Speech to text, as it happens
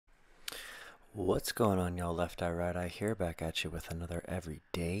What's going on, y'all? Left Eye, Right Eye here, back at you with another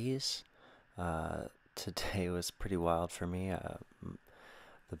Everydays. Today was pretty wild for me.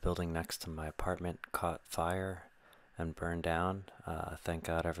 The building next to my apartment caught fire and burned down. Thank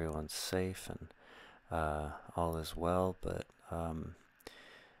God everyone's safe and all is well, but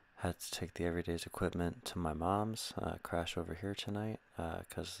had to take the Everydays equipment to my mom's. Crash over here tonight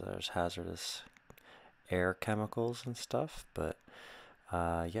because there's hazardous air chemicals and stuff, but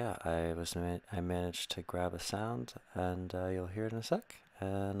yeah, I managed to grab a sound, and you'll hear it in a sec.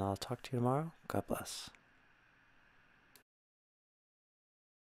 And I'll talk to you tomorrow. God bless.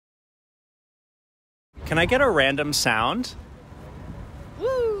 Can I get a random sound?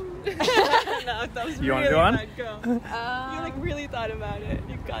 Woo! No, that was You really wanna bad. Go. You really thought about it.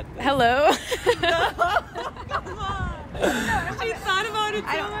 You got this. Hello. No, come on. She thought about it so much.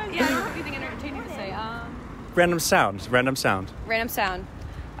 I don't have anything entertaining to say. Random sound. Random sound. Random sound.